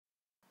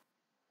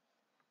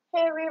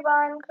Hey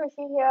everyone,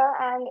 Khushi here,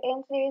 and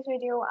in today's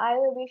video, I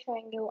will be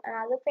showing you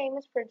another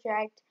famous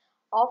project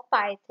of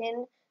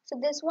Python. So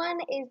this one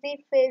is the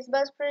FIZZ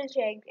BUZZ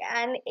project,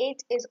 and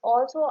it is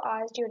also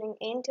asked during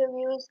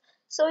interviews.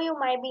 So you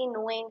might be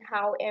knowing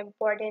how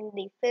important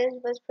the FIZZ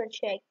BUZZ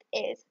project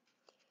is.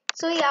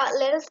 So yeah,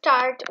 let us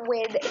start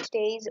with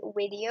today's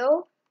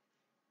video.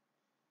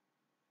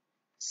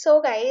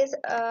 So guys,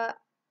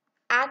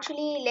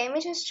 actually, let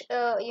me just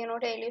tell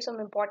you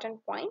some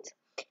important points.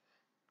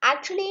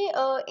 Actually,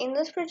 in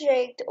this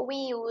project, we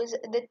use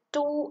the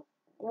two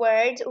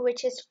words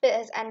which is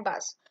fizz and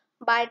buzz.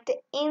 But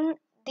in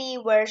the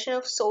version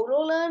of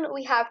solo learn,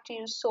 we have to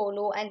use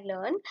solo and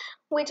learn,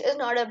 which is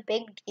not a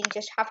big deal.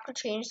 Just have to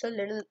change the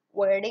little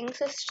wording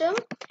system,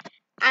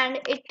 and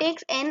it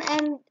takes in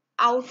and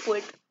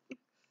output.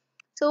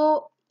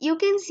 So you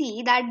can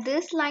see that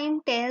this line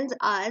tells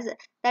us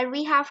that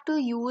we have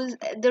to use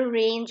the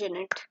range in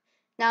it.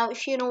 Now,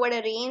 if you know what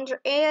a range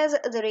is,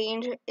 the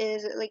range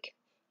is like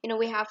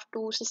we have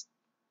to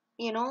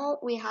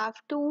we have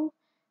to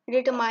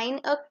determine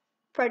a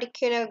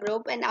particular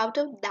group, and out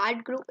of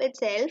that group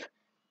itself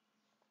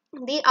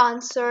the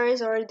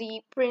answers or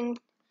the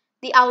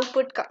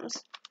output comes.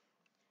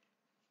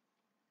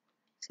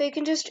 So you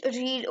can just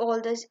read all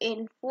this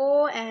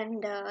info,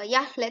 and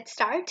yeah, let's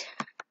start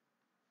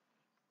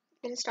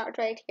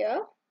right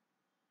here.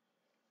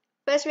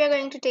 First, we are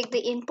going to take the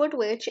input,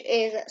 which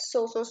is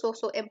so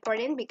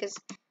important, because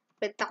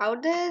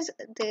without this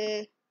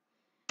the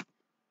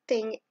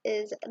thing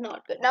is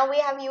not good. Now we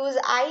have used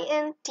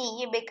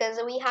int because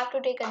we have to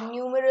take a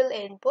numeral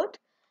input,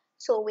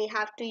 so we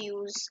have to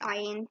use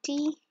int.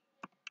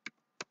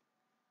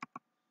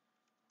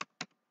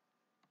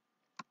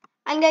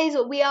 And guys,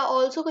 we are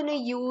also going to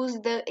use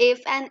the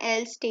if and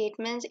else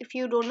statements. If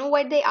you don't know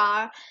what they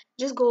are,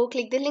 just go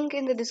click the link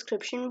in the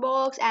description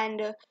box,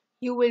 and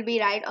you will be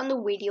right on the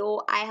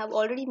video. I have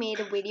already made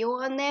a video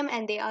on them,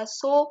 and they are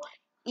so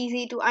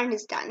easy to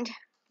understand.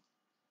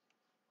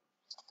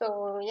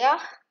 So yeah,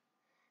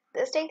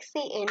 this takes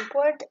the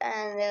input,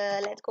 and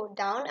let's go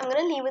down. I'm going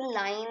to leave a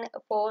line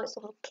for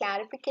some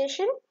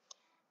clarification.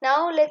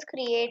 Now let's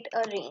create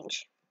a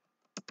range.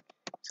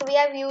 So we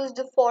have used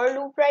the for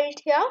loop right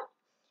here.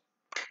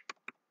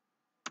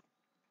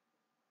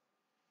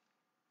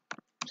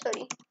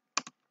 Sorry,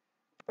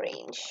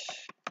 range.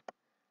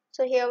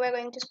 So here we're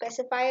going to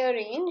specify a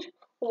range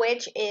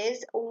which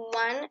is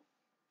 1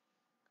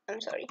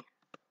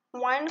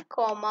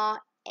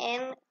 comma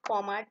n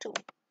comma 2.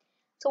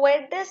 So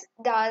what this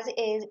does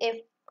is,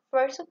 if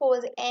first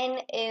suppose n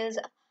is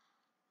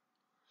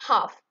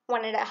half,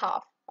 one and a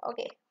half,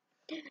 okay,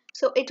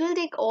 so it will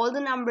take all the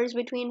numbers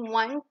between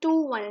 1 to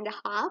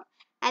 1.5,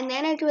 and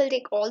then it will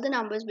take all the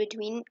numbers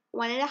between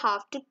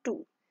 1.5 to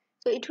 2.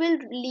 So it will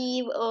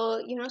leave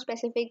a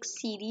specific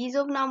series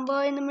of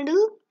number in the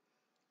middle.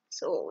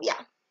 So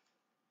yeah,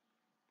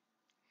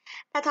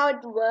 that's how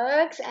it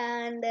works.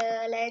 And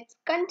let's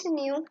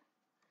continue.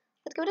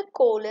 Let's give it a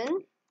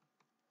colon,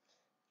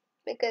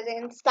 because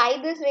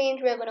inside this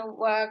range we're going to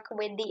work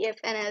with the if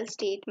and else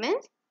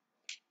statements.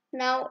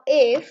 Now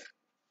if,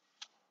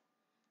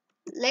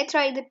 let's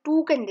write the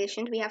two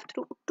conditions. We have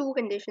two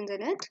conditions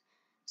in it.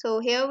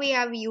 So here we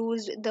have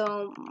used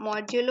the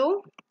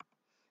modulo,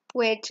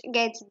 which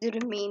gets the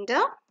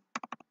remainder,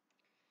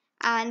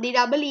 and the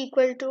double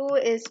equal to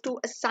is to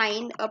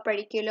assign a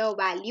particular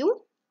value,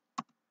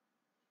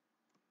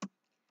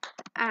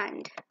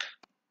 and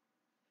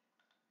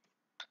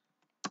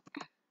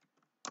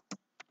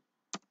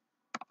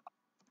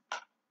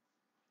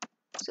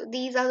so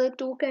these are the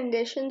two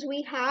conditions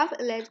we have.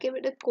 Let's give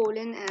it a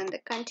colon and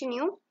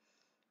continue.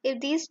 If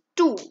these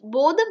two,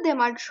 both of them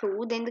are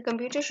true, then the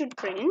computer should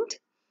print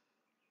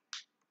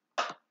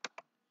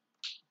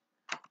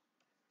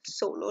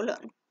solo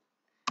learn.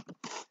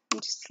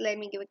 Just let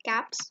me give it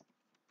caps.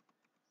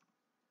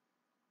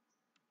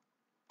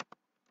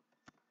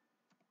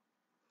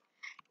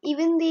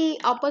 Even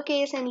the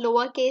uppercase and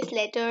lowercase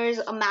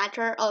letters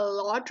matter a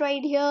lot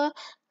right here.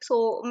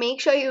 So make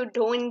sure you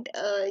don't,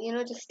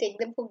 just take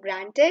them for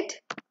granted.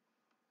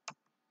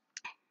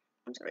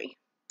 I'm sorry.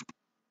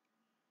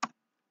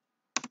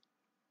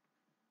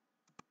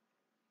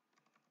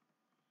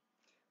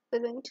 We're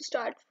going to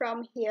start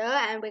from here,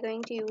 and we're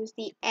going to use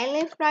the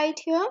elif right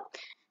here.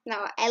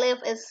 Now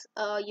elif is,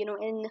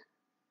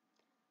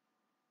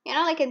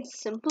 like in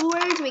simple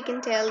words, we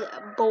can tell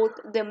both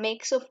the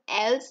mix of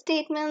else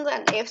statements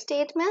and if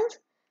statements.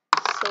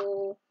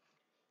 So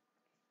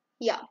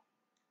yeah,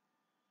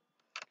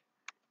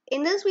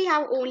 in this we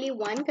have only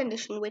one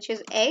condition, which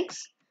is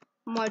x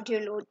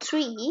modulo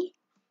 3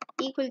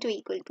 equal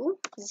to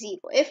 0.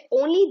 If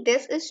only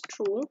this is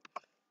true,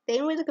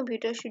 then what the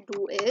computer should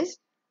do is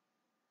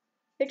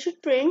it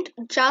should print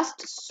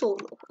just solo.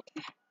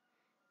 Okay,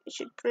 it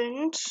should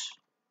print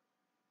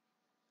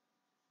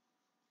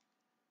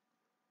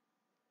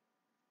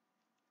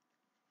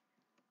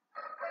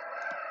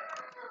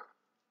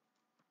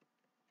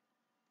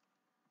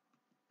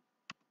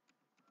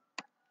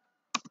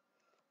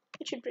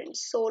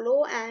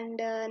solo. And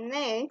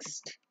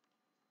next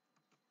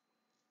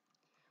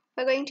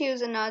we're going to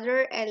use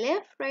another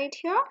elif right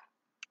here.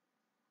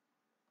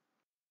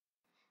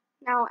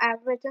 Now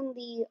I've written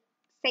the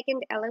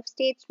second elif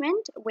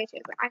statement, which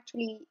is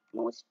actually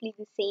mostly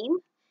the same,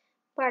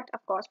 but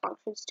of course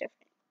functions different.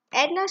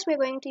 At last, we're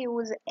going to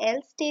use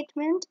else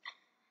statement,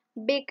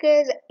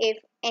 because if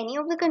any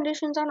of the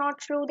conditions are not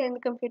true, then the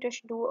computer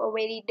should do a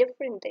very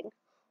different thing,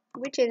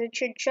 which is it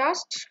should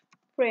just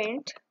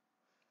print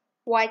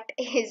what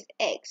is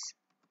x.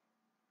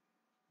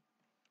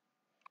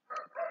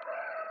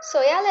 So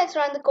yeah, let's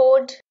run the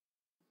code.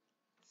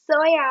 So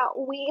yeah,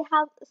 we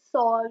have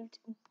solved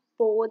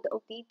both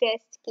of the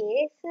test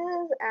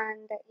cases,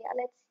 and yeah,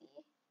 let's see.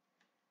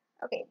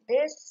 Okay,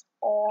 this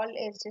all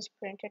is just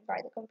printed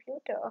by the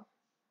computer.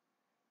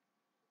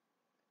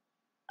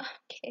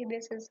 Okay,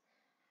 this is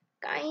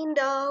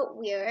kinda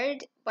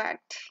weird, but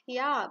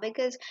yeah,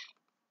 because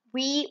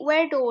we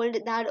were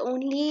told that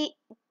only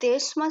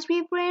this must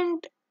be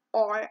print,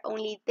 or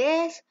only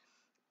this,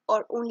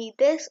 or only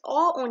this,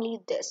 or only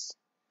this.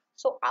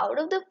 So out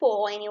of the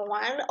four, only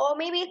one or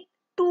maybe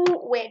two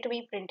were to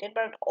be printed,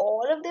 but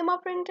all of them are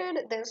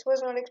printed. This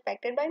was not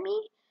expected by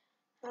me.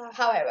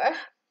 However,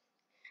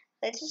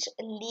 let's just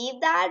leave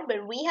that,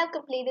 but we have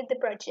completed the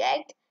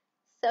project.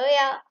 So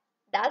yeah,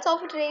 that's all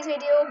for today's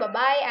video. Bye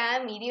bye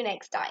and meet you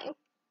next time.